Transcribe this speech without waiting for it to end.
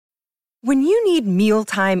When you need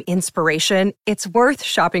mealtime inspiration, it's worth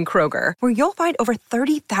shopping Kroger, where you'll find over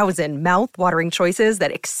 30,000 mouth-watering choices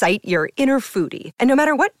that excite your inner foodie. And no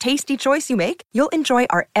matter what tasty choice you make, you'll enjoy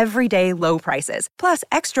our everyday low prices, plus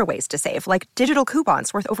extra ways to save, like digital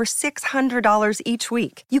coupons worth over $600 each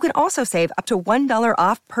week. You can also save up to $1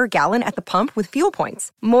 off per gallon at the pump with fuel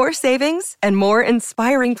points. More savings and more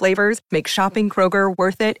inspiring flavors make shopping Kroger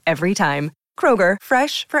worth it every time. Kroger,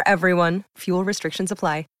 fresh for everyone. Fuel restrictions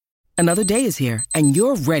apply. Another day is here, and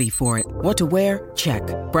you're ready for it. What to wear? Check.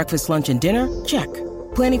 Breakfast, lunch, and dinner? Check.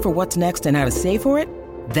 Planning for what's next and how to save for it?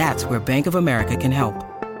 That's where Bank of America can help.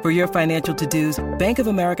 For your financial to-dos, Bank of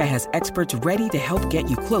America has experts ready to help get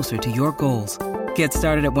you closer to your goals. Get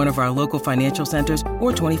started at one of our local financial centers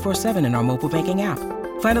or 24/7 in our mobile banking app.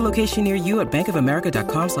 Find a location near you at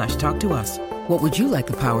bankofamerica.com/talktous. What would you like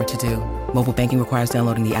the power to do? Mobile banking requires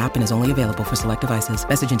downloading the app and is only available for select devices.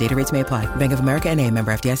 Message and data rates may apply. Bank of America N.A.,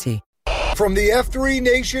 member FDIC. From the F3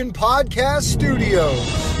 Nation podcast studios.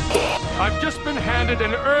 I've just been handed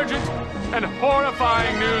an urgent and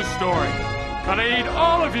horrifying news story. And I need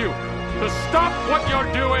all of you to stop what you're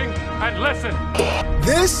doing and listen.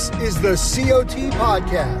 This is the COT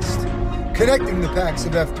podcast, connecting the packs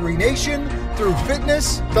of F3 Nation through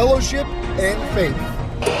fitness, fellowship, and faith.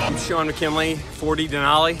 I'm Sean McKinley, 40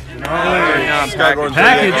 Denali.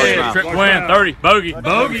 Package. Trip win, 30. Bogey.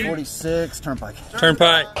 46, Turnpike.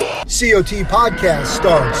 COT podcast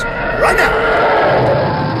starts right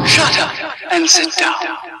now. Shut up and sit down.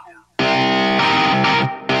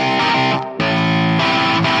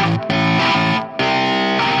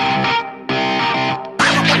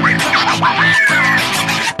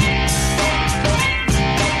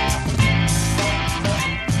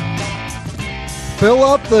 Fill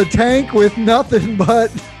up the tank with nothing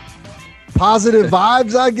but positive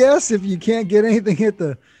vibes, I guess, if you can't get anything at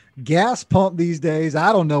the gas pump these days.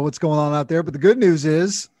 I don't know what's going on out there, but the good news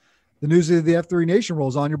is the news of the F3 Nation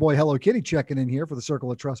rolls on. Your boy Hello Kitty checking in here for the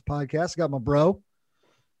Circle of Trust podcast. I got my bro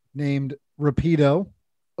named Rapido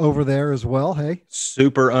over there as well. Hey.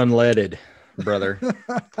 Super unleaded, brother.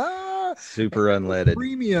 Super unleaded.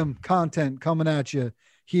 Premium content coming at you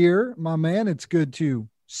here, my man. It's good to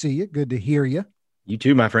see you. Good to hear you. You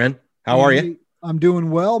too, my friend. How are you? I'm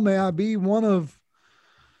doing well. May I be one of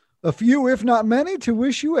a few, if not many, to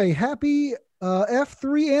wish you a happy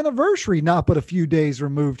F3 anniversary, not but a few days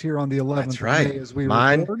removed here on the 11th. That's right. Day as we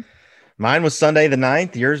record. Mine was Sunday the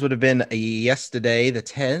 9th. Yours would have been yesterday the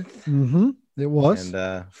 10th. Mm-hmm. It was.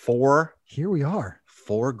 And here we are.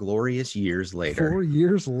 4 glorious years later. 4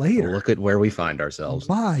 years later. Look at where we find ourselves.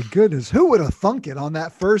 My goodness. Who would have thunk it on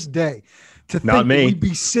that first day? To think Not me. We'd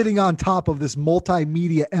be sitting on top of this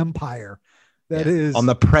multimedia empire that is on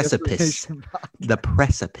the precipice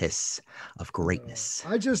of greatness.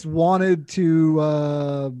 I just wanted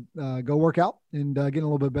to go work out and get in a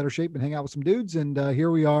little bit better shape and hang out with some dudes. And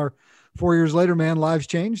here we are 4 years later, man. Lives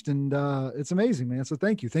changed, and it's amazing, man. So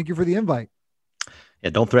thank you. Thank you for the invite. Yeah,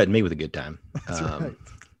 don't threaten me with a good time. That's right.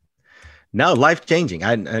 No, life changing.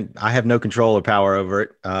 I have no control or power over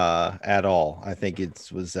it at all. I think it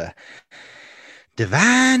was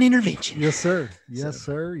divine intervention. Yes, sir. Yes,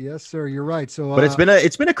 sir. Yes, sir. You're right. So, but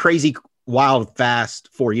it's been a crazy, wild, fast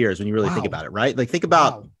 4 years when you really think about it, right? Like think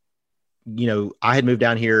about, I had moved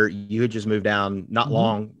down here. You had just moved down not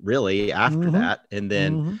long, really, after that, and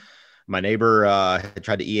then. My neighbor had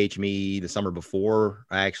tried to EH me the summer before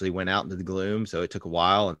I actually went out into the gloom. So it took a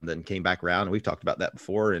while and then came back around. And we've talked about that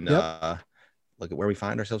before. And look at where we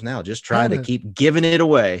find ourselves now. Just trying to keep giving it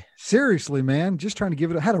away. Seriously, man. Just trying to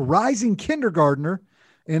give it. I had a rising kindergartner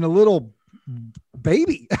and a little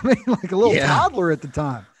baby. I mean, like a little toddler at the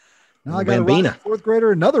time. Now I got a rising fourth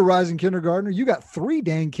grader, another rising kindergartner. You got 3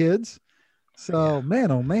 dang kids. So,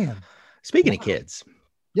 man, oh, man. Speaking of kids.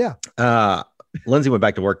 Yeah. Lindsay went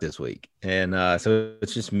back to work this week, and so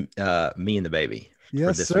it's just me and the baby.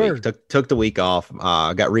 Yes, this sir. Week. Took the week off.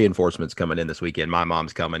 Got reinforcements coming in this weekend. My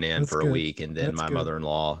mom's coming in for a week, and then my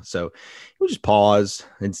mother-in-law. So we'll just pause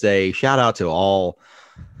and say shout out to all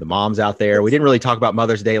the moms out there. We didn't really talk about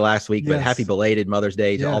Mother's Day last week, but happy belated Mother's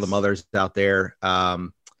Day to all the mothers out there.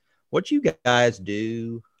 What you guys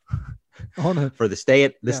do for the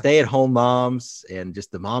stay-at-home moms and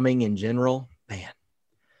just the momming in general, man.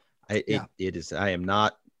 It is. I am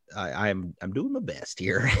not. I'm doing my best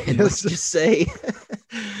here. And let's just say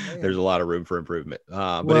there's a lot of room for improvement.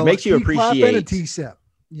 But it makes you appreciate a T-step,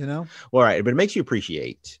 Well, right. But it makes you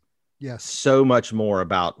appreciate so much more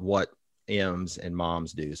about what M's and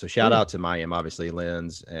moms do. So shout out to my M, obviously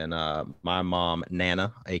Lynn's, and my mom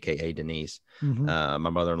Nana, aka Denise, my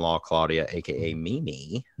mother-in-law Claudia, aka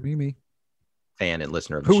Mimi. fan and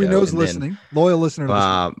listener of the who show. we know is listening, loyal listener.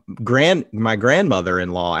 To my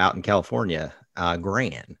grandmother-in-law out in California,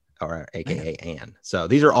 Gran, or AKA Ann. So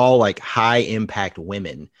these are all like high impact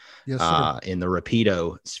women in the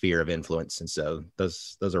Rapido sphere of influence. And so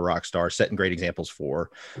those are rock stars, setting great examples for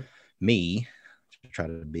me to try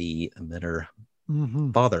to be a better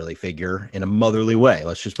fatherly figure in a motherly way.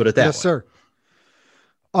 Let's just put it that way. Yes, sir.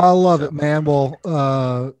 I love it, man.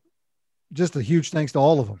 Well, just a huge thanks to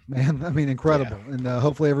all of them, man. I mean, incredible. Yeah. And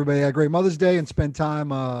hopefully everybody had a great Mother's Day and spent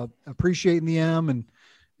time appreciating the M and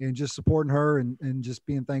just supporting her and just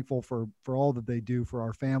being thankful for all that they do for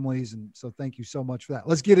our families. And so thank you so much for that.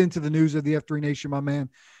 Let's get into the news of the F3 Nation, my man.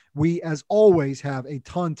 We, as always, have a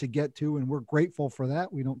ton to get to, and we're grateful for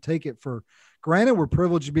that. We don't take it for granted. We're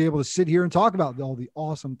privileged to be able to sit here and talk about all the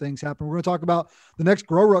awesome things happening. We're going to talk about the next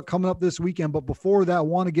Grow Ruck coming up this weekend. But before that, I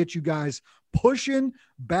want to get you guys pushing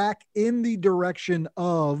back in the direction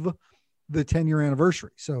of the 10-year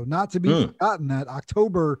anniversary. So not to be forgotten, that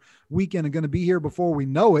October weekend is going to be here before we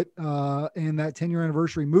know it. And that 10-year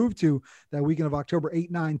anniversary moved to that weekend of October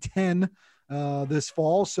 8, 9, 10 this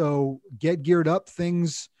fall. So get geared up.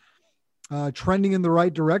 Things trending in the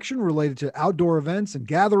right direction related to outdoor events and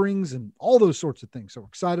gatherings and all those sorts of things. So we're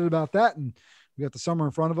excited about that. And we got the summer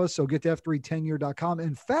in front of us. So get to f310year.com.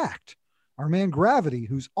 In fact, our man Gravity,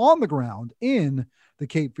 who's on the ground in the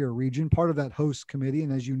Cape Fear region, part of that host committee.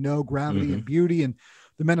 And as you know, Gravity and Beauty and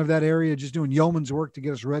the men of that area just doing yeoman's work to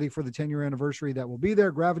get us ready for the 10-year anniversary that will be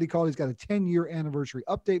there. Gravity called. He's got a 10-year anniversary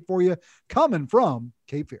update for you coming from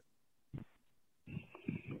Cape Fear.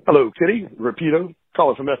 Hello, Kitty. Rapido.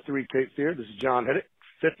 Calling from F3 Cape Fear. This is John Heddick,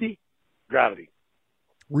 50, Gravity.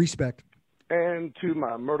 Respect. And to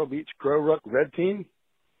my Myrtle Beach Grow Ruck Red team,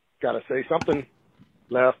 got to say something.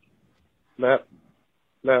 Left, left,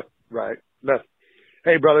 left, right, left.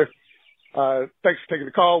 Hey, brother. Thanks for taking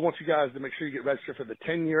the call. I want you guys to make sure you get registered for the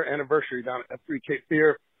 10-year anniversary down at F3 Cape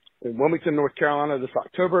Fear in Wilmington, North Carolina, this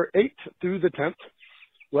October 8th through the 10th.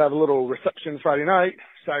 We'll have a little reception Friday night,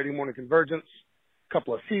 Saturday morning convergence,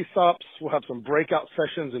 couple of CSOPs. We'll have some breakout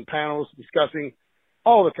sessions and panels discussing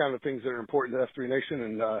all the kind of things that are important to F3 Nation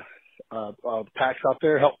and PAX out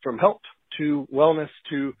there, from health to wellness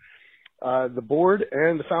to the board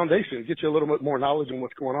and the foundation, get you a little bit more knowledge on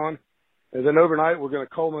what's going on. And then overnight, we're going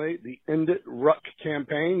to culminate the End It Ruck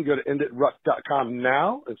campaign. Go to enditruck.com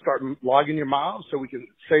now and start logging your miles so we can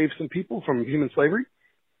save some people from human slavery.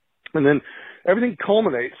 And then everything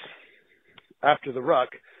culminates after the Ruck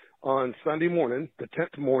on Sunday morning, the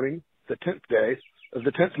 10th day of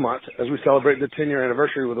the 10th month, as we celebrate the 10-year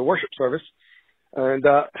anniversary with a worship service. And,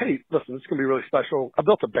 hey, listen, this is going to be really special. I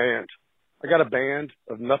built a band. I got a band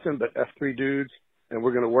of nothing but F3 dudes, and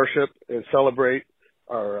we're going to worship and celebrate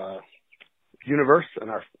our universe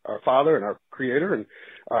and our Father and our Creator and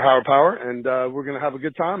our higher power, and we're going to have a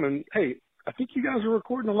good time. And, hey, I think you guys are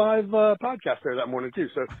recording a live podcast there that morning, too.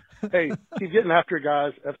 So, hey, keep getting after it,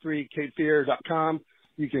 guys. F3CapeFear.com.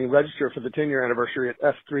 You can register for the 10-year anniversary at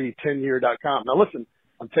f310year.com. Now, listen,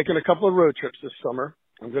 I'm taking a couple of road trips this summer.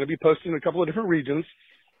 I'm going to be posting in a couple of different regions,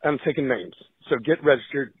 and I'm taking names. So get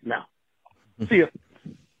registered now. See ya.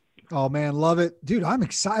 Oh, man, love it. Dude, I'm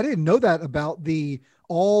excited. I didn't know that about the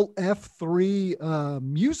all F3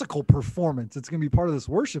 musical performance. It's going to be part of this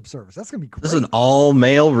worship service. That's going to be great. This is an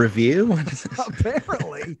all-male review?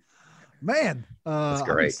 Apparently. Man, that's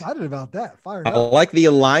great. I'm excited about that. I like the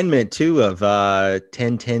alignment too of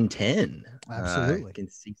 10-10-10. Absolutely. You can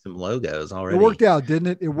see some logos already. It worked out, didn't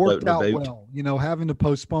it? It worked out well. You know, having to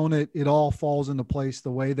postpone it, it all falls into place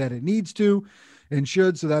the way that it needs to and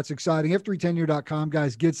should. So that's exciting. F310year.com,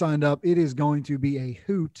 guys, get signed up. It is going to be a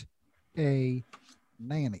hoot, a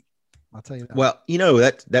nanny. I'll tell you that. Well, you know,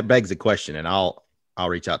 that begs the question, and I'll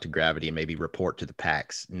reach out to Gravity and maybe report to the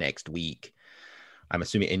PAX next week. I'm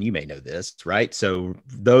assuming, and you may know this, right? So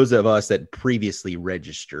those of us that previously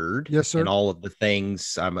registered, yes, sir, and all of the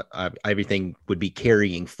things, everything would be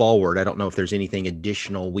carrying forward. I don't know if there's anything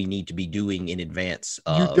additional we need to be doing in advance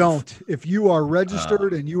of. You don't. If you are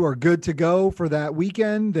registered and you are good to go for that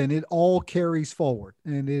weekend, then it all carries forward,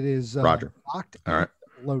 and it is Roger. Locked. All right.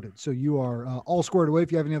 Loaded. So you are all squared away.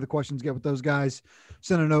 If you have any other questions, get with those guys.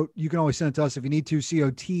 Send a note. You can always send it to us if you need to.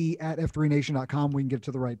 COT@F3Nation.com. We can get it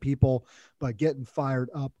to the right people, but getting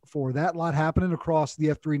fired up for that. A lot happening across the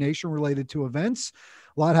F3 Nation related to events.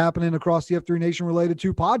 A lot happening across the F3 Nation related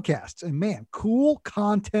to podcasts. And man, cool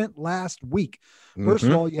content last week. First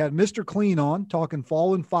of all, you had Mr. Clean on talking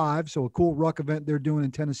Fallen 5. So a cool ruck event they're doing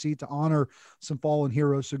in Tennessee to honor some fallen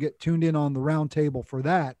heroes. So get tuned in on the round table for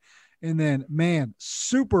that. And then, man,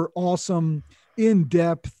 super awesome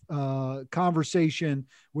in-depth conversation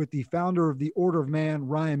with the founder of the Order of Man,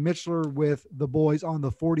 Ryan Michler, with the boys on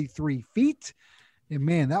the 43 feet. And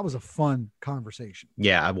man, that was a fun conversation.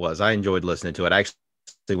 Yeah, I enjoyed listening to it. I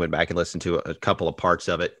actually went back and listened to a couple of parts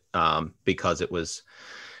of it because it was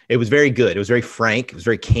very good. It was very frank. It was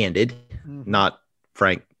very candid, not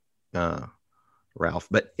Frank, Ralph,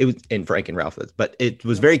 but it was in Frank and Ralph, but it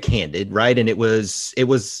was very candid. Right. And it was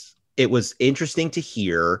interesting to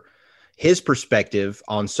hear his perspective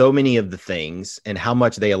on so many of the things and how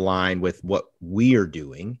much they align with what we are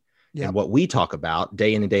doing. Yep. And what we talk about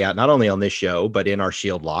day in and day out, not only on this show, but in our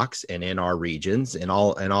Shield Locks and in our regions and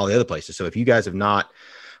all the other places. So if you guys have not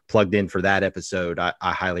plugged in for that episode, I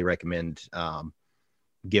highly recommend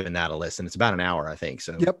giving that a listen. It's about an hour, I think.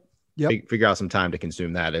 So figure out some time to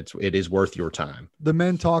consume that. It is worth your time. The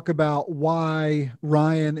men talk about why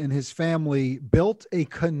Ryan and his family built a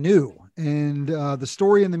canoe and the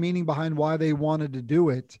story and the meaning behind why they wanted to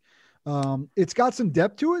do it. It's got some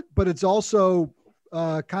depth to it, but it's also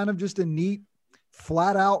kind of just a neat,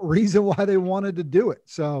 flat out reason why they wanted to do it.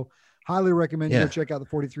 So highly recommend you go check out the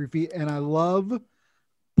 43 feet. And I love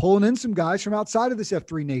pulling in some guys from outside of this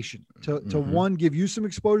F3 Nation to one, give you some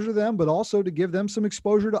exposure to them, but also to give them some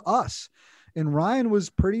exposure to us. And Ryan was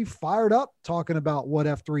pretty fired up talking about what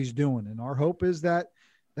F3 is doing. And our hope is that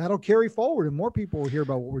that'll carry forward and more people will hear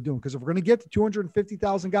about what we're doing. Because if we're going to get to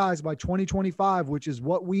 250,000 guys by 2025, which is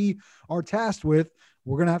what we are tasked with,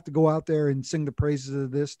 we're going to have to go out there and sing the praises of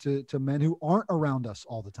this to men who aren't around us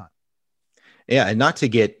all the time. Yeah. And not to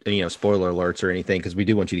get, spoiler alerts or anything, because we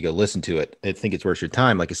do want you to go listen to it. I think it's worth your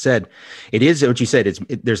time. Like I said, it is what you said.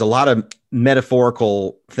 There's a lot of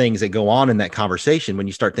metaphorical things that go on in that conversation when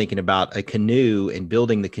you start thinking about a canoe, and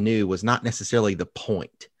building the canoe was not necessarily the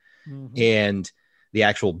point. And the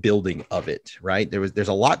actual building of it, right? There's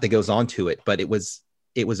a lot that goes on to it, but it was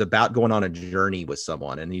about going on a journey with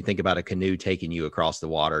someone. And you think about a canoe taking you across the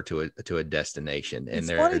water to a destination. And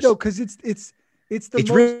it's funny though, because it's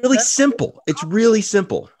really simple. It's really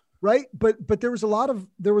simple. Right. But there was a lot of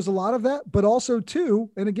that, but also too,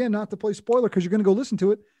 and again, not to play spoiler, because you're going to go listen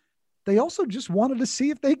to it. They also just wanted to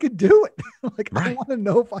see if they could do it. I want to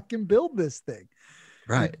know if I can build this thing.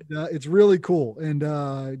 Right. And, it's really cool.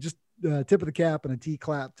 And just tip of the cap and a T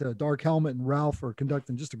clap to Dark Helmet and Ralph for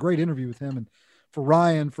conducting just a great interview with him, and for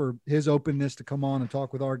Ryan for his openness to come on and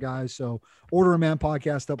talk with our guys. So Order of Man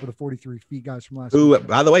podcast up with the 43 feet guys from last week.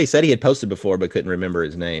 By the way, he said he had posted before, but couldn't remember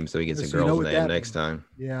his name. So he gets a girl's name next time.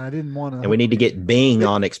 Yeah. I didn't want to. And we need to get Bing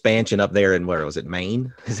on expansion up there in, where was it?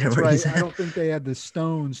 Maine? Is that where he's at? I don't think they had the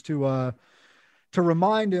stones to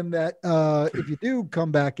remind him that if you do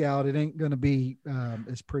come back out, it ain't going to be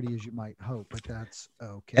as pretty as you might hope, but that's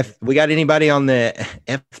okay. We got anybody on the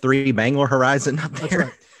F3 Bangor horizon up there? That's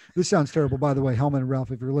right. This sounds terrible, by the way. Helmet and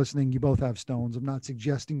Ralph, if you're listening, you both have stones. I'm not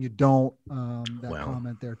suggesting you don't.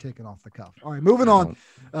 Comment there taken off the cuff. All right, moving on.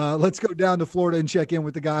 Let's go down to Florida and check in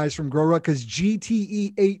with the guys from Grow Ruck, because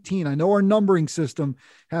GTE 18. I know our numbering system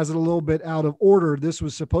has it a little bit out of order. This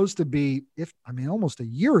was supposed to be, almost a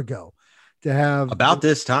year ago. To have about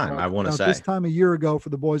this time, I want to say this time a year ago for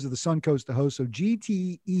the boys of the Suncoast to host. So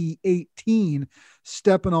GTE 18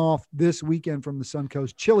 stepping off this weekend from the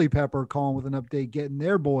Suncoast. Chili Pepper calling with an update, getting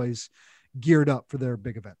their boys geared up for their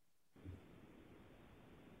big event.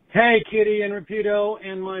 Hey, Kitty and Rapido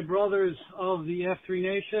and my brothers of the F3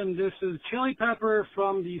 Nation. This is Chili Pepper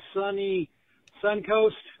from the sunny Suncoast.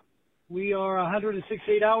 We are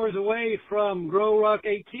 168 hours away from Grow Ruck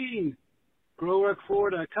 18. Grow Ruck,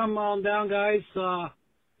 Florida. Come on down, guys.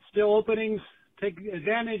 Still openings. Take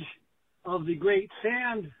advantage of the great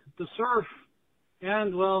sand, the surf,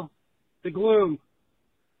 and, the gloom.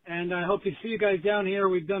 And I hope to see you guys down here.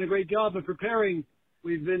 We've done a great job of preparing.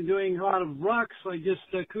 We've been doing a lot of rucks. I just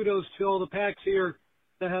kudos to all the packs here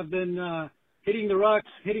that have been hitting the rucks,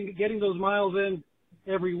 getting those miles in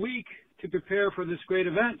every week to prepare for this great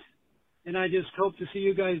event. And I just hope to see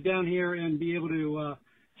you guys down here and be able to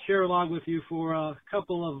share a log with you for a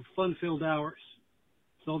couple of fun-filled hours.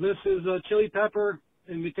 So this is Chili Pepper.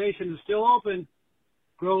 Invitation is still open.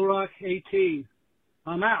 Grow Ruck 18.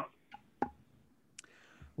 I'm out.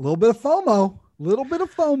 A little bit of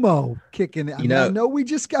FOMO kicking it. I know we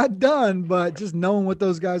just got done, but just knowing what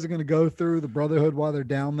those guys are going to go through, the brotherhood while they're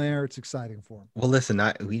down there, it's exciting for them. Well, listen,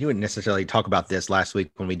 we didn't necessarily talk about this last week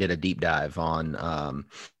when we did a deep dive on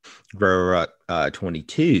Grow Ruck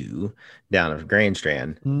 22 down at Grand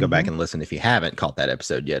Strand. Go back and listen if you haven't caught that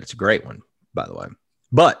episode yet. It's a great one, by the way.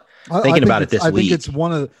 But thinking about it this week, I think it's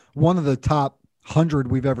one of the top 100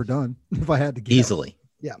 we've ever done. If I had to guess,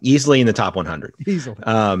 easily in the top 100. Easily.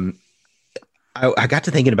 I got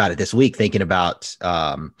to thinking about it this week, thinking about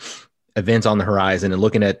events on the horizon and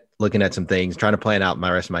looking at some things, trying to plan out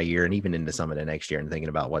my rest of my year and even into some of the next year and thinking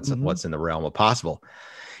about what's in the realm of possible.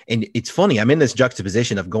 And it's funny, I'm in this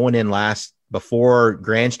juxtaposition of going in before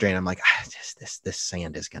Grand Strain. I'm like, this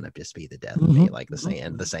sand is going to just be the death of me. Like the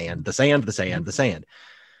sand.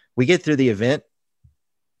 We get through the event.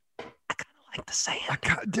 I kind of like the sand.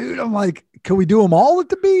 Dude, I'm like, can we do them all at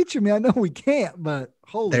the beach? I mean, I know we can't, but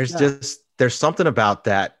there's something about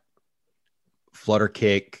that flutter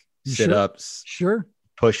kick, sit-ups,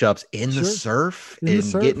 push-ups in the surf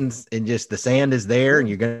getting, and just the sand is there and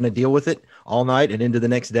you're going to deal with it all night and into the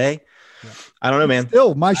next day. Yeah. I don't know, man.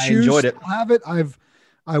 Still, my shoes have it. I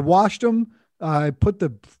washed them. I put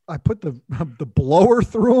the blower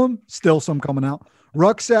through them. Still some coming out.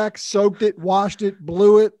 Rucksack, soaked it, washed it,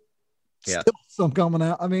 blew it. Yeah. Still some coming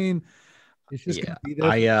out. I mean, it's just gonna be there.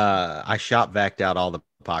 I shop vacked out all the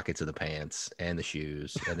pockets of the pants and the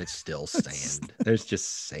shoes, and it's still sand. There's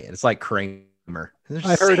just sand. It's like Kramer.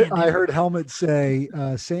 I heard Helmet say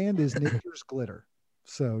sand is nature's glitter.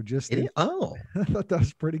 So just I thought that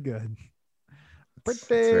was pretty good.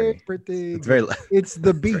 Pretty. It's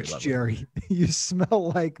the beach, Jerry. You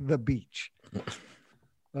smell like the beach.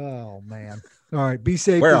 Oh man. All right. Be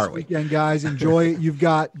safe this weekend, guys. Enjoy it. You've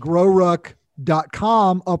got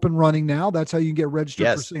GrowRuck.com up and running now. That's how you can get registered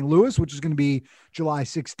for St. Louis, which is going to be July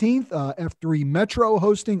 16th. F3 Metro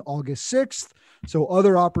hosting August 6th. So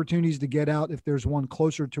other opportunities to get out if there's one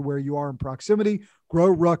closer to where you are in proximity.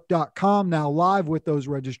 GrowRuck.com now live with those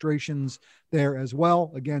registrations there as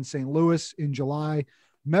well. Again, St. Louis in July,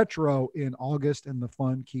 Metro in August, and the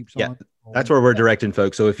fun keeps on. That's where we're directing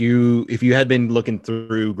folks. So if you had been looking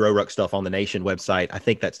through Grow Ruck stuff on the Nation website, I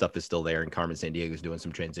think that stuff is still there, and Carmen Sandiego is doing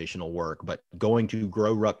some transitional work. But going to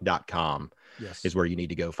GrowRuck.com is where you need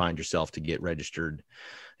to go find yourself to get registered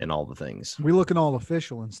and all the things. We're looking all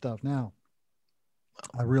official and stuff now.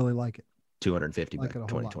 I really like it. 250 by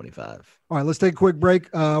 2025. All right, let's take a quick break.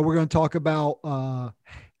 We're going to talk about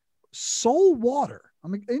Soul Water.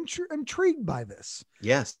 I'm intrigued by this.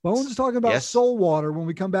 Yes. Bones is talking about Soul Water. When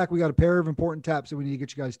we come back, we got a pair of important taps that we need to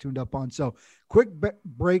get you guys tuned up on. So quick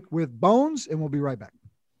break with Bones, and we'll be right back.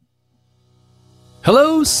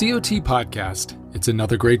 Hello, COT Podcast. It's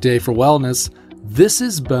another great day for wellness. This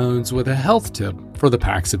is Bones with a health tip for the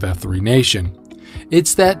PAX of F3 Nation.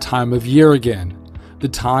 It's that time of year again. The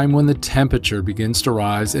time when the temperature begins to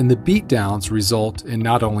rise and the beatdowns result in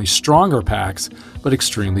not only stronger packs, but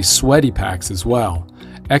extremely sweaty packs as well.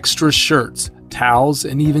 Extra shirts, towels,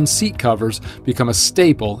 and even seat covers become a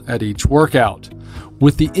staple at each workout.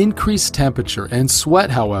 With the increased temperature and sweat,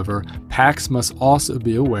 however, packs must also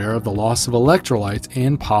be aware of the loss of electrolytes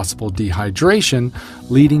and possible dehydration,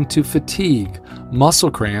 leading to fatigue, muscle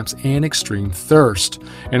cramps, and extreme thirst.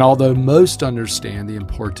 And although most understand the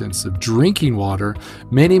importance of drinking water,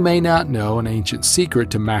 many may not know an ancient secret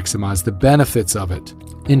to maximize the benefits of it.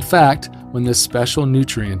 In fact, when this special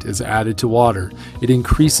nutrient is added to water, it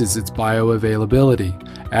increases its bioavailability,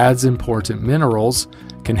 adds important minerals,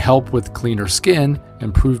 can help with cleaner skin,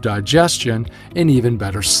 improve digestion, and even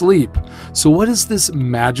better sleep. So what is this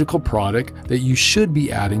magical product that you should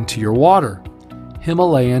be adding to your water?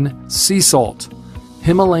 Himalayan sea salt.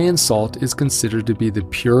 Himalayan salt is considered to be the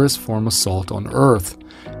purest form of salt on Earth.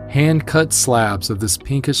 Hand-cut slabs of this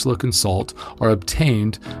pinkish-looking salt are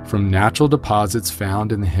obtained from natural deposits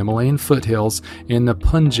found in the Himalayan foothills in the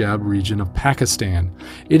Punjab region of Pakistan.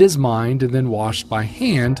 It is mined and then washed by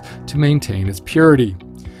hand to maintain its purity.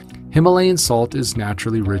 Himalayan salt is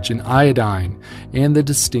naturally rich in iodine, and the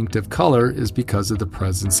distinctive color is because of the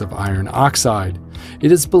presence of iron oxide. It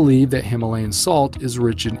is believed that Himalayan salt is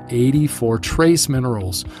rich in 84 trace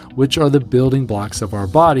minerals, which are the building blocks of our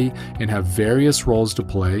body and have various roles to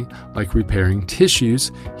play, like repairing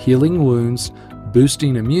tissues, healing wounds,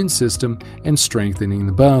 boosting immune system, and strengthening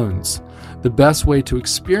the bones. The best way to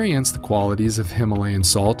experience the qualities of Himalayan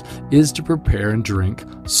salt is to prepare and drink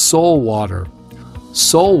Soul Water.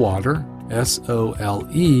 Soul Water,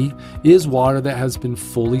 S-O-L-E, is water that has been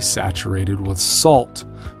fully saturated with salt.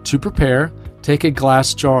 To prepare, take a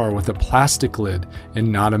glass jar with a plastic lid and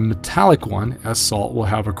not a metallic one, as salt will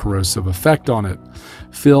have a corrosive effect on it.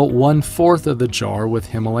 Fill 1/4 of the jar with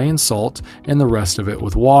Himalayan salt and the rest of it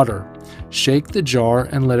with water. Shake the jar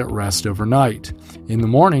and let it rest overnight. In the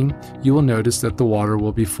morning, you will notice that the water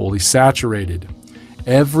will be fully saturated.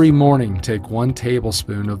 Every morning, take 1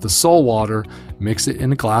 tablespoon of the Soul Water, mix it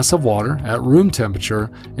in a glass of water at room temperature,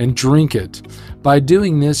 and drink it. By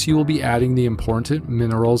doing this, you will be adding the important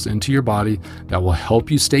minerals into your body that will help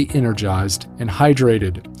you stay energized and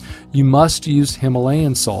hydrated. You must use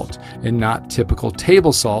Himalayan salt and not typical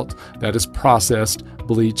table salt that is processed,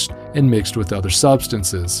 bleached, and mixed with other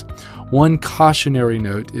substances. One cautionary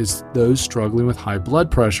note is those struggling with high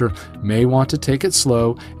blood pressure may want to take it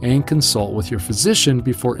slow and consult with your physician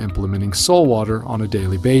before implementing salt water on a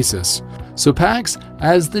daily basis. So PAX,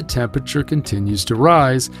 as the temperature continues to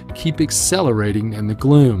rise, keep accelerating in the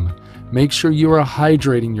gloom. Make sure you are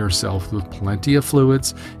hydrating yourself with plenty of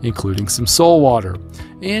fluids, including some salt water.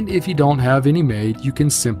 And if you don't have any made, you can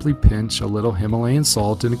simply pinch a little Himalayan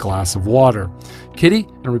salt in a glass of water. Kitty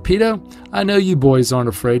and Rapido, I know you boys aren't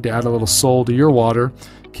afraid to add a little soul to your water.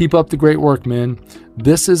 Keep up the great work, men.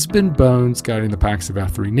 This has been Bones guiding the PAX of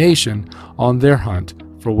F3 Nation on their hunt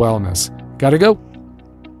for wellness. Gotta go.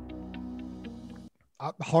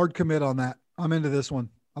 Hard commit on that. I'm into this one.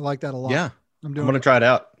 I like that a lot. Yeah, I'm going to try it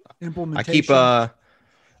out. Implementation.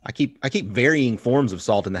 I keep varying forms of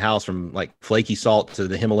salt in the house, from like flaky salt to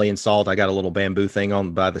the Himalayan salt. I got a little bamboo thing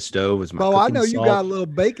on by the stove as my I know salt. You got a little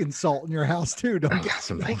baking salt in your house too, don't you? I got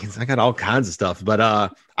some bacon. I got all kinds of stuff. But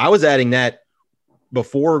I was adding that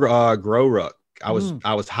before Grow Rook. I was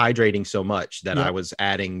hydrating so much that I was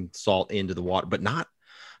adding salt into the water, but not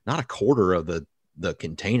a quarter of the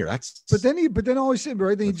container. But then always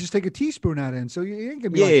right. Then you just take a teaspoon out in, so you ain't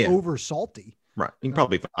gonna be over salty. Right. You can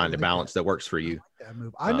probably find a balance that works for you.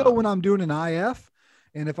 I know when I'm doing an IF,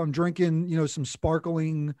 and if I'm drinking, some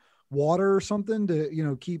sparkling water or something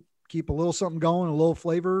to, keep a little something going, a little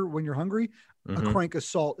flavor when you're hungry, a crank of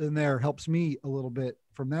salt in there helps me a little bit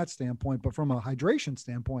from that standpoint. But from a hydration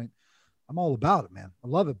standpoint, I'm all about it, man. I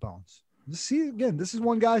love it, Bones. See, again, this is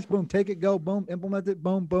one guy's boom, take it, go, boom, implement it,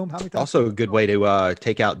 boom, boom. How many times? Also a good way to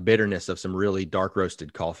take out bitterness of some really dark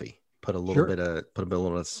roasted coffee. Put a little bit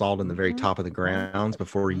of salt in the very top of the grounds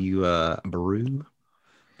before you brew.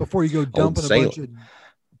 Before you go dumping a bunch of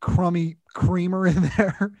crummy creamer in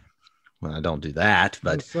there. Well, I don't do that,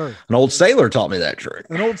 but an old sailor taught me that trick.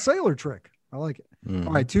 An old sailor trick. I like it.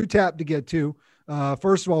 All right, 2 tap to get to.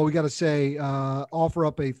 First of all, we got to say, offer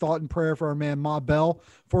up a thought and prayer for our man Ma Bell,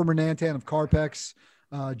 former Nantan of Carpex.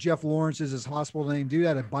 Jeff Lawrence is his hospital name. Dude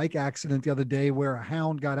had a bike accident the other day where a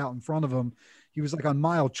hound got out in front of him. He was like on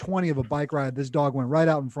mile 20 of a bike ride. This dog went right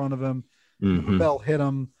out in front of him. Bell hit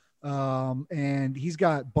him. And he's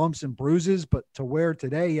got bumps and bruises, but to where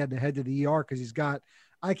today he had to head to the ER because he's got,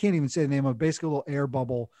 I can't even say the name of, basically a little air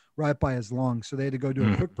bubble right by his lung. So they had to go do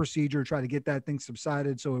a quick procedure, try to get that thing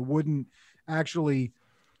subsided so it wouldn't actually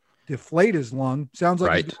deflate his lung. Sounds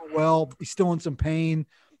like he's doing well. He's still in some pain.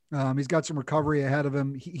 He's got some recovery ahead of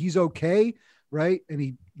him. He's okay. Right. And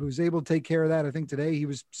he was able to take care of that. I think today he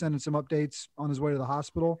was sending some updates on his way to the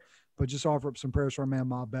hospital, but just offer up some prayers for our man,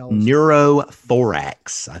 Ma Bell.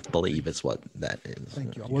 Neurothorax, I believe is what that is.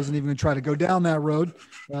 Thank you. I wasn't even going to try to go down that road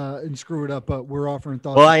and screw it up, but we're offering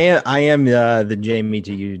thoughts. Well, I am the Jamie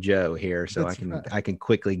to you, Joe here. So I can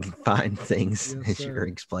quickly find things as you're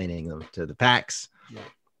explaining them to the PAX. Yeah.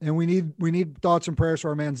 And we need thoughts and prayers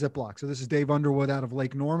for our man Ziploc. So this is Dave Underwood out of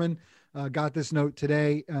Lake Norman. Got this note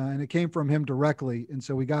today, and it came from him directly. And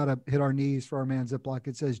so we got to hit our knees for our man Ziploc.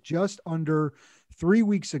 It says, just under 3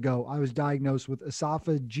 weeks ago, I was diagnosed with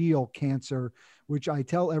esophageal cancer, which I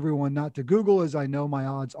tell everyone not to Google as I know my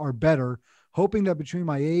odds are better, hoping that between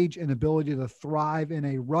my age and ability to thrive in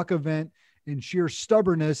a ruck event and sheer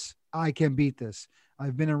stubbornness, I can beat this.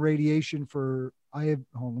 I've been in radiation let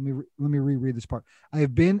me reread this part. I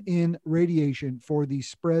have been in radiation for the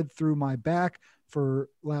spread through my back for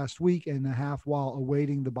last week and a half while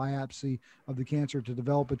awaiting the biopsy of the cancer to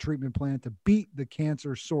develop a treatment plan to beat the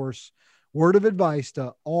cancer source. Word of advice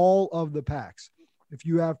to all of the PAX. If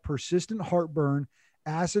you have persistent heartburn,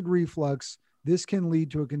 acid reflux, this can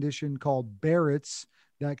lead to a condition called Barrett's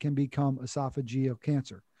that can become esophageal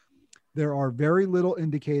cancer. There are very little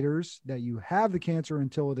indicators that you have the cancer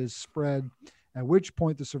until it is spread, at which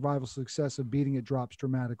point the survival success of beating it drops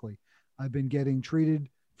dramatically. I've been getting treated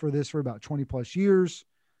for this for about 20 plus years,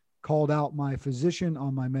 called out my physician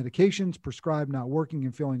on my medications, prescribed not working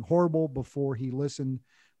and feeling horrible before he listened.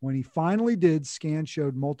 When he finally did, scans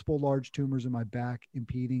showed multiple large tumors in my back,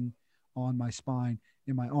 impeding on my spine,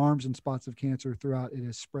 in my arms, and spots of cancer throughout. It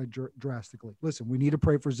has spread drastically. Listen, we need to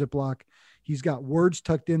pray for Ziploc. He's got words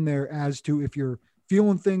tucked in there as to if you're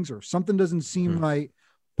feeling things or something doesn't seem right,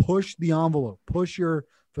 push the envelope, push your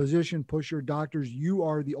physician, push your doctors. You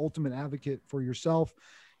are the ultimate advocate for yourself.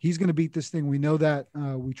 He's going to beat this thing. We know that.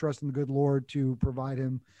 We trust in the good Lord to provide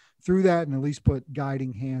him through that and at least put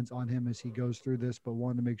guiding hands on him as he goes through this. But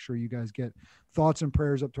wanted to make sure you guys get thoughts and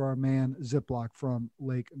prayers up to our man Ziploc from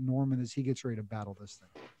Lake Norman as he gets ready to battle this thing.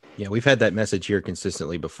 Yeah, we've had that message here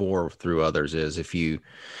consistently before through others is if you're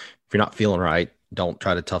not feeling right, don't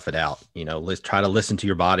try to tough it out. Let's try to listen to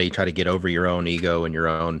your body, try to get over your own ego and your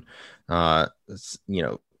own,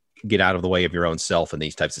 get out of the way of your own self in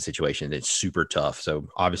these types of situations. It's super tough. So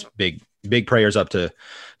obviously big prayers up to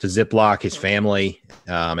Ziploc, his family,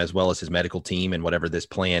 as well as his medical team, and whatever this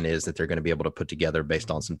plan is that they're going to be able to put together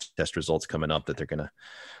based on some test results coming up, that they're going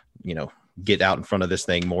to, get out in front of this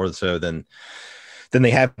thing more so than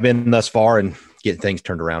they have been thus far, and get things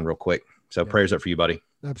turned around real quick. So prayers up for you, buddy.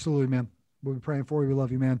 Absolutely, man. We'll be praying for you. We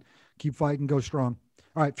love you, man. Keep fighting. Go strong.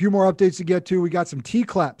 All right, a few more updates to get to. We got some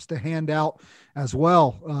T-claps to hand out as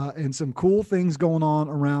well, and some cool things going on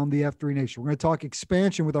around the F3 Nation. We're going to talk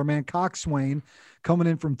expansion with our man Coxswain coming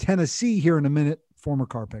in from Tennessee here in a minute, former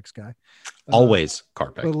Carpex guy. Always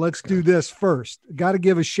Carpex. But let's do this first. Got to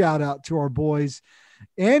give a shout out to our boys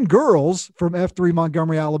and girls from F3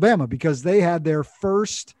 Montgomery, Alabama, because they had their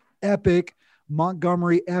first epic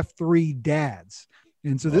Montgomery F3 dads.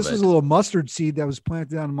 And so this was a little mustard seed that was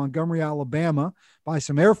planted down in Montgomery, Alabama by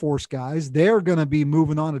some Air Force guys. They're going to be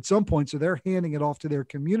moving on at some point, so they're handing it off to their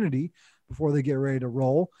community before they get ready to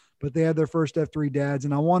roll. But they had their first F3 dads,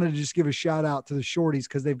 and I wanted to just give a shout out to the shorties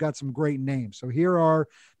because they've got some great names. So here are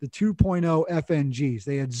the 2.0 FNGs.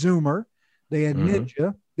 They had Zoomer, they had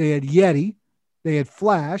Ninja, they had Yeti, they had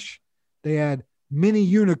Flash, they had Mini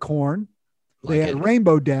Unicorn, they had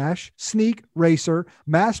Rainbow Dash, Sneak, Racer,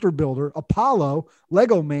 Master Builder, Apollo,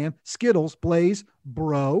 Lego Man, Skittles, Blaze,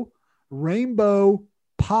 Bro, Rainbow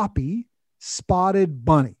Poppy, Spotted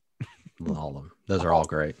Bunny. All of them. Those are all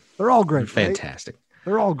great. They're all great. Fantastic. Right?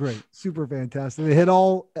 They're all great. Super fantastic. They hit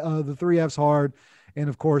all the 3Fs hard. And,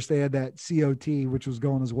 of course, they had that COT, which was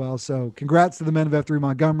going as well. So congrats to the men of F3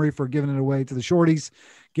 Montgomery for giving it away to the shorties,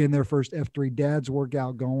 getting their first F3 dads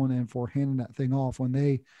workout going, and for handing that thing off when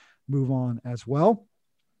they move on as well.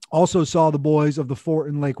 Also saw the boys of the fort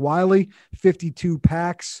in Lake Wiley. 52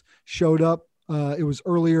 packs showed up. It was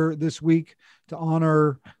earlier this week to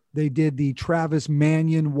honor. They did the Travis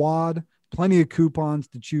Mannion WOD. Plenty of coupons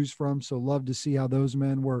to choose from. So love to see how those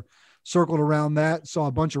men were circled around that. Saw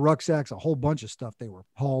a bunch of rucksacks, a whole bunch of stuff they were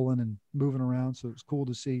hauling and moving around. So it was cool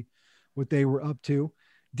to see what they were up to.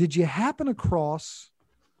 Did you happen across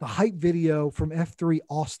the hype video from F3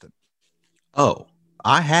 Austin? Oh,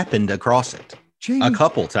 I happened across it a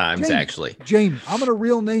couple times, actually. Jamie, I'm going to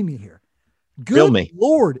real name you here. Good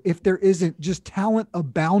Lord, if there isn't just talent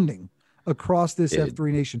abounding across this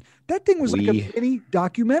F3 Nation. That thing was like a mini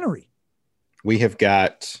documentary. We have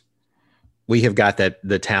got that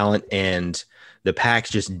the talent and the packs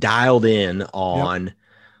just dialed in on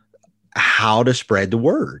how to spread the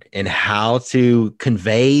word and how to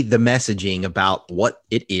convey the messaging about what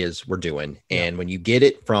it is we're doing. And when you get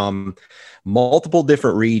it from multiple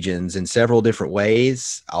different regions in several different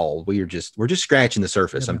ways, we're just scratching the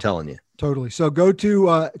surface. I'm telling you. Totally. So go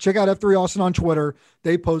to check out F3 Austin on Twitter.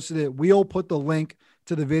 They posted it. We'll put the link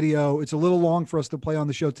to the video. It's a little long for us to play on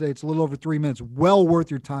the show today. It's a little over 3 minutes. Well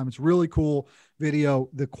worth your time. It's really cool video.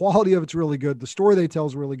 The quality of it's really good. The story they tell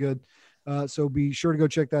is really good. So be sure to go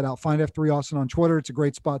check that out. Find F3 Austin on Twitter. It's a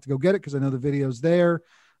great spot to go get it because I know the video's there.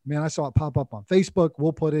 Man, I saw it pop up on Facebook.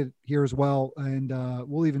 We'll put it here as well. And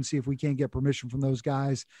we'll even see if we can't get permission from those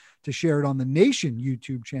guys to share it on the Nation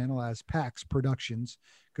YouTube channel as PAX Productions,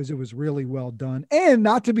 because it was really well done. And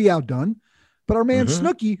not to be outdone, but our man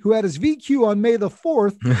Snooki, who had his VQ on May the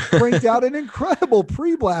 4th, cranked out an incredible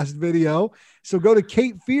pre-blast video. So go to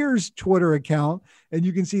Kate Fear's Twitter account, and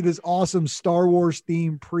you can see this awesome Star Wars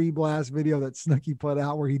themed pre-blast video that Snooki put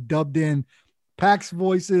out where he dubbed in PAX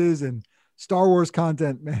voices and Star Wars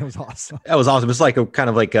content. Man, it was awesome. That was awesome. It's like I got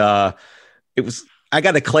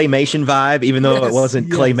a claymation vibe, even though it wasn't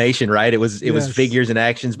claymation, right? It was figures and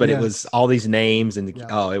actions, but it was all these names and it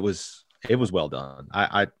was well done.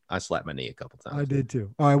 I slapped my knee a couple times. I did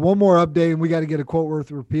too. All right, one more update, and we got to get a quote worth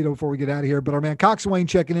repeat before we get out of here. But our man Coxswain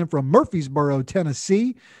checking in from Murfreesboro,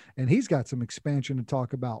 Tennessee, and he's got some expansion to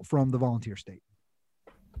talk about from the Volunteer State.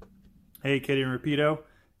 Hey, Katie and Rapido.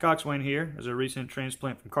 Coxswain here as a recent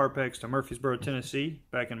transplant from Carpex to Murfreesboro, Tennessee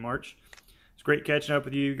back in March. It's great catching up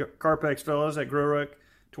with you Carpex fellows at Grow Ruck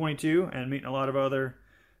 22 and meeting a lot of other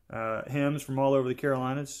hymns from all over the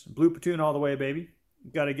Carolinas. Blue Platoon all the way, baby.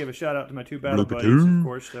 Got to give a shout out to my two battle buddies, of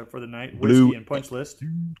course, for the night, Whiskey and Punch List.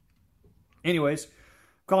 Anyways,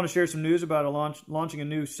 calling to share some news about launching a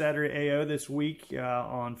new Saturday AO this week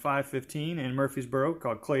on 5/15 in Murfreesboro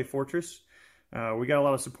called Clay Fortress. We got a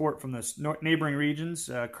lot of support from the neighboring regions,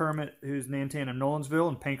 Kermit, who's Nantan and Nolensville,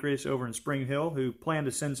 and Pancreas over in Spring Hill, who plan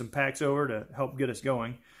to send some packs over to help get us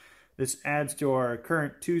going. This adds to our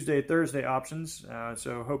current Tuesday, Thursday options,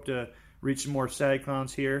 so hope to reach some more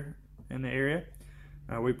SADCons here in the area.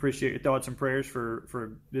 We appreciate your thoughts and prayers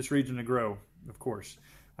for this region to grow, of course.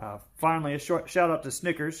 Finally, a short shout out to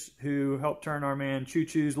Snickers, who helped turn our man Choo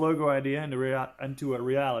Choo's logo idea into a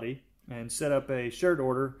reality and set up a shirt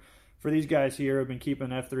order for these guys here who have been keeping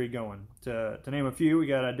F3 going. To name a few, we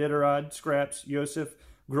got Iditarod, Scraps, Yosef,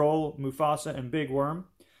 Grohl, Mufasa, and Big Worm.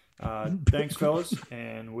 Thanks, fellas,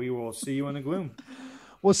 and we will see you in the gloom.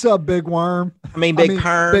 What's up, Big Worm? Big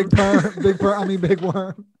Perm. Big Perm. Big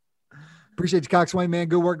Worm. Appreciate you, Coxswain, man.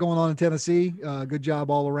 Good work going on in Tennessee. Good job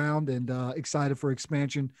all around, and excited for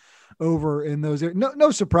expansion over in those areas. No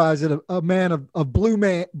surprise that a man of blue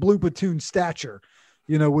platoon stature,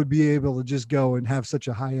 would be able to just go and have such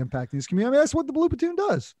a high impact in this community. I mean, that's what the Blue Platoon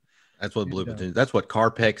does. That's what Blue Platoon. That's what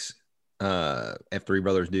Carpex F3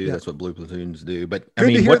 brothers do. Yeah. That's what Blue Platoons do. But Good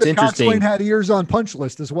to hear what's interesting, Coxswain had ears on punch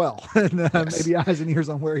list as well, and yes. Maybe eyes and ears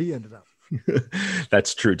on where he ended up.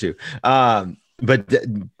 That's true too. But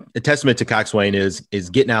a testament to Coxswain is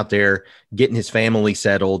getting out there, getting his family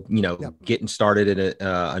settled, getting started in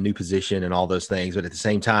a new position and all those things. But at the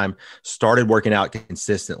same time, started working out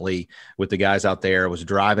consistently with the guys out there, was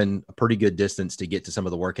driving a pretty good distance to get to some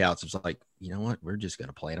of the workouts. It's like, you know what? We're just going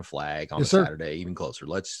to plant a flag on Saturday, even closer.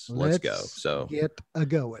 Let's go. So get a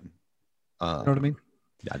going. You know what I mean?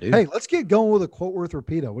 I do. Hey, let's get going with a quote worth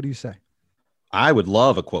repeato. What do you say? I would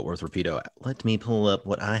love a quote worth repeato. Let me pull up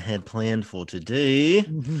what I had planned for today.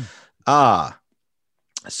 Mm-hmm.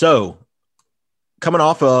 So coming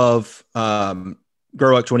off of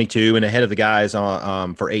Grow Up 22 and ahead of the guys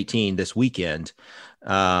for 18 this weekend,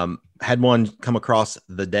 had one come across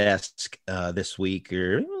the desk this week,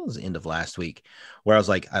 or it was the end of last week, where I was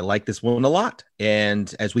like, I like this one a lot.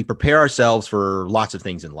 And as we prepare ourselves for lots of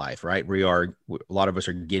things in life, right? A lot of us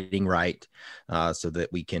are getting right so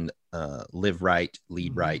that we can live right,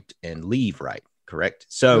 lead right, and leave right. Correct.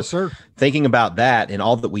 So yes, sir. Thinking about that and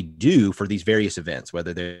all that we do for these various events,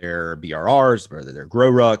 whether they're BRRs, whether they're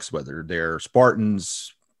Grow Rucks, whether they're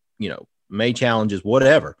Spartans, May challenges,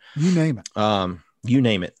 whatever. You name it. You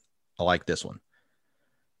name it. I like this one.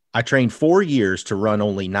 I trained 4 years to run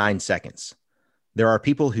only 9 seconds. There are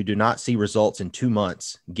people who do not see results in 2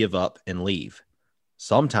 months, give up, and leave.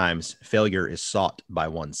 Sometimes failure is sought by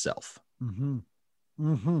oneself. Mm-hmm.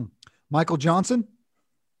 Mm-hmm. Michael Johnson?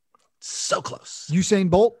 So close. Usain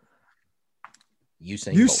Bolt?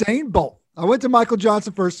 Usain Bolt. I went to Michael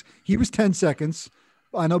Johnson first. He was 10 seconds.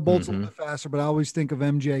 I know Bolt's a little bit faster, but I always think of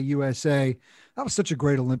MJ USA. That was such a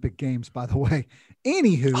great Olympic Games, by the way.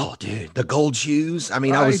 Anywho. Oh, dude, the gold shoes. I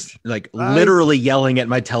mean, I was literally yelling at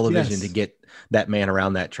my television to get that man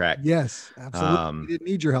around that track. Yes, absolutely. He didn't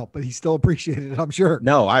need your help, but he still appreciated it, I'm sure.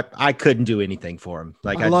 No, I couldn't do anything for him.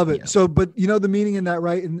 I love it. So, but the meaning in that,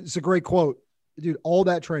 right? And it's a great quote. Dude, all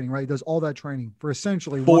that training, right? He does all that training for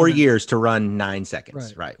essentially 4 years to run 9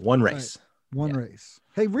 seconds, right? One race. Right. One race.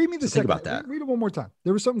 Hey, read me the second. Think about that. Read it one more time.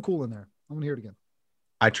 There was something cool in there. I want to hear it again.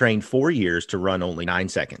 I trained 4 years to run only 9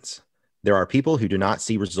 seconds. There are people who do not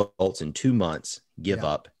see results in 2 months, give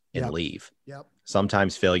up, and leave. Yep.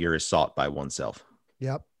 Sometimes failure is sought by oneself.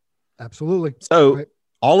 Yep. Absolutely. So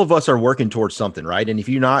all of us are working towards something, right? And if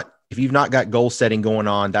you've not got goal setting going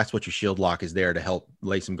on, that's what your Shield Lock is there to help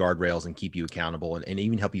lay some guardrails and keep you accountable and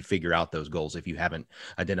even help you figure out those goals if you haven't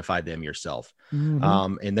identified them yourself.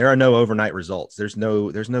 Mm-hmm. And there are no overnight results. There's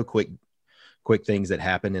no quick things that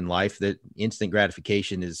happen in life. That instant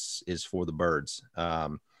gratification is for the birds.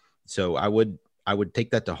 So I would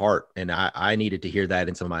take that to heart, and I needed to hear that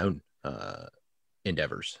in some of my own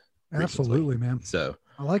endeavors. Absolutely, recently. Man. So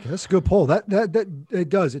I like it. That's a good poll. That it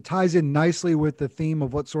does. It ties in nicely with the theme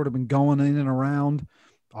of what's sort of been going in and around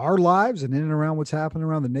our lives and in and around what's happening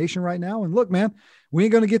around the nation right now. And look, man, we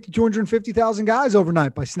ain't going to get to 250,000 guys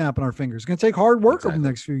overnight by snapping our fingers. It's going to take hard work over the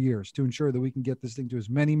next few years to ensure that we can get this thing to as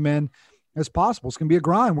many men as possible. It's going to be a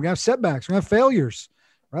grind. We're going to have setbacks. We're going to have failures,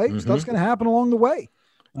 right? Mm-hmm. Stuff's going to happen along the way.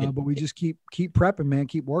 But we just keep prepping, man,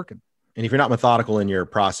 keep working. And if you're not methodical in your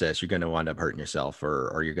process, you're going to wind up hurting yourself,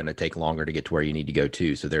 or you're going to take longer to get to where you need to go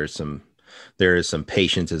to. So there is some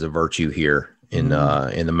patience as a virtue here in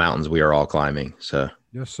the mountains we are all climbing. So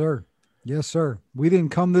yes, sir. Yes, sir. We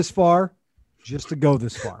didn't come this far just to go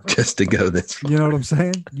this far. Just to go this far. You know what I'm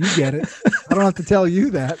saying? You get it. I don't have to tell you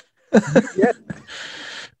that. You get it.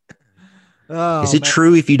 Is it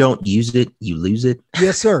true if you don't use it, you lose it?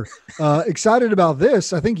 Yes, sir. Excited about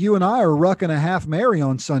this. I think you and I are rucking a half Mary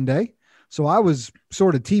on Sunday. So I was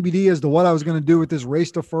sort of TBD as to what I was going to do with this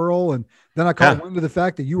race deferral. And then I caught wind of the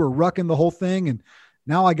fact that you were rucking the whole thing. And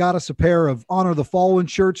now I got us a pair of Honor the Fallen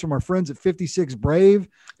shirts from our friends at 56 Brave.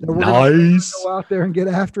 Nice. Go out there and get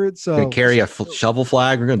after it. So carry a shovel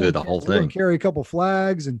flag. We're going to do the whole thing. We're going to carry a couple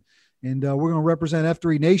flags and we're going to represent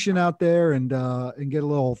F3 Nation out there and get a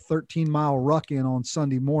little 13-mile ruck in on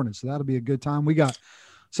Sunday morning. So that'll be a good time. We got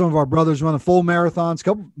some of our brothers running full marathons,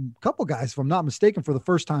 couple guys, if I'm not mistaken, for the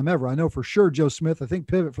first time ever. I know for sure Joe Smith, I think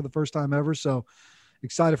Pivot for the first time ever. So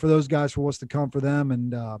excited for those guys, for what's to come for them.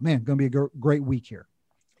 And man, going to be a great week here.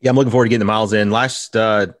 Yeah, I'm looking forward to getting the miles in. Last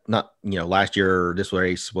year, this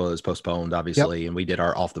race was postponed, obviously, and we did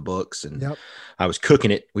our off the books, and I was cooking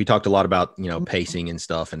it. We talked a lot about, pacing and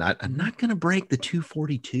stuff, and I'm not going to break the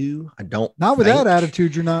 242. Not with that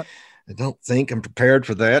attitude, you're not. I don't think I'm prepared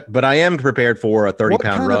for that, but I am prepared for a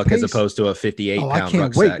 30-pound ruck as opposed to a 58-pound rucksack. I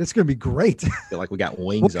can't wait. It's going to be great. I feel like we got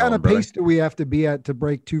wings on. What kind of pace do we have to be at to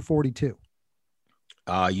break 242?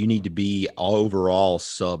 You need to be overall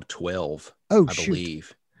sub 12, I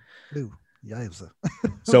believe. Ooh, yikes.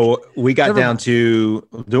 So we got down to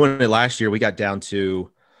doing it last year. We got down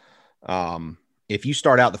to if you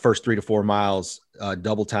start out the first 3 to 4 miles,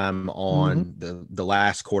 double time on the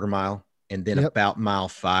last quarter mile, and then about mile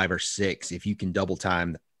 5 or 6, if you can double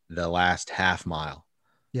time the last half mile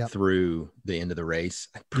through the end of the race,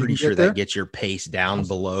 I'm pretty sure that gets your pace down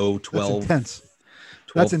below 12. That's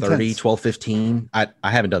 12:30, 12:15.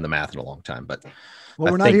 I haven't done the math in a long time, but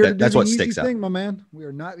we're not here to do the easy thing, my man. We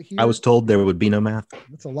are not here. I was told there would be no math.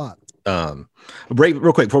 That's a lot.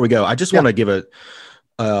 Real quick before we go, I just want to give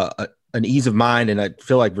an ease of mind, and I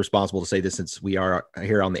feel like responsible to say this since we are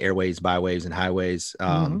here on the airways, byways, and highways.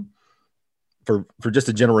 For just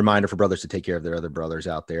a general reminder for brothers to take care of their other brothers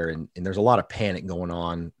out there, and there's a lot of panic going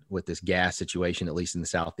on with this gas situation, at least in the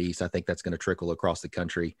Southeast. I think that's going to trickle across the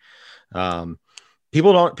country.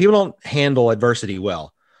 People don't handle adversity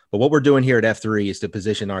well. But what we're doing here at F3 is to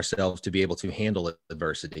position ourselves to be able to handle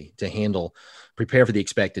adversity, prepare for the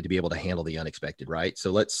expected, to be able to handle the unexpected, right?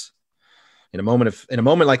 So let's, in a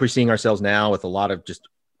moment like we're seeing ourselves now, with a lot of just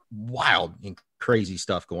wild and crazy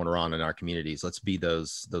stuff going on in our communities, let's be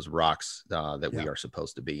those rocks that we are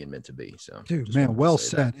supposed to be and meant to be. So, dude, man, well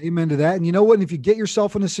said. Amen to that. And you know what? And if you get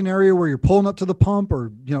yourself in a scenario where you're pulling up to the pump,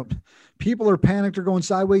 or people are panicked or going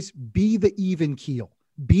sideways, be the even keel,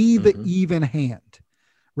 be the even hand.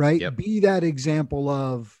 Right. Yep. Be that example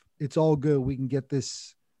of, it's all good. We can get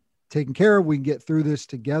this taken care of. We can get through this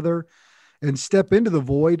together, and step into the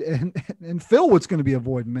void and fill what's going to be a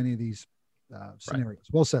void in many of these scenarios.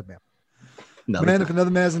 Right. Well said, man. Man, if another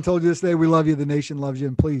man hasn't told you this day, we love you. The nation loves you.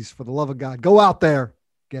 And please, for the love of God, go out there,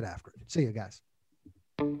 get after it. See you guys.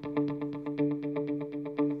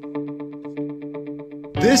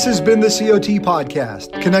 This has been the COT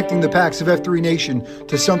Podcast, connecting the Packs of F3 Nation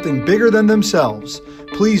to something bigger than themselves.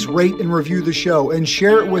 Please rate and review the show and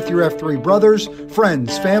share it with your F3 brothers,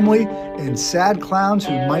 friends, family, and sad clowns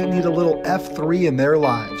who might need a little F3 in their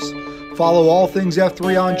lives. Follow all things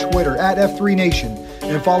F3 on Twitter at F3 Nation,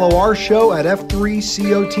 and follow our show at F3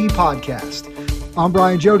 COT Podcast. I'm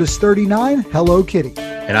Brian Jodas, 39. Hello, Kitty.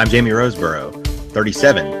 And I'm Jamie Roseborough,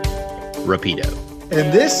 37. Rapido.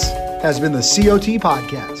 And this has been the COT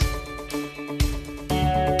Podcast.